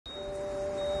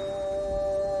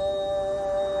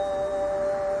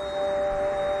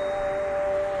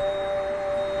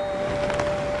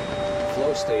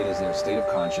state is a state of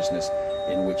consciousness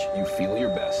in which you feel your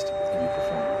best and you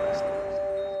perform your best.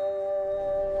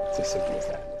 It's as simple as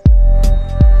that.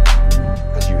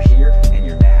 Because you're here and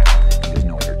you're now, and there's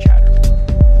no other chatter.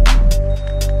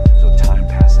 So time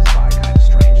passes by kind of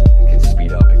strange. It can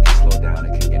speed up, it can slow down,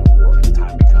 it can get warped.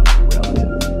 Time becomes relative.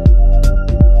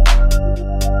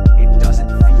 It doesn't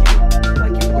feel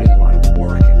like you're putting a lot of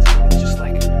work into it. It's just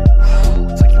like,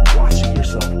 it's like you're watching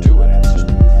yourself do it. And it's just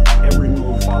every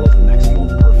move follows the next move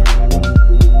perfectly well.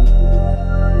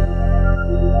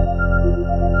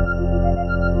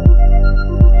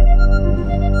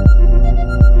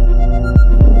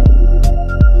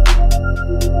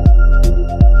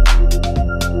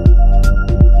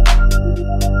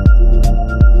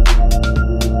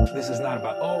 This is not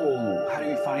about, oh, how do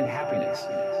you find happiness?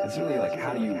 It's really like,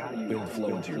 how do you build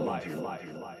flow into your life?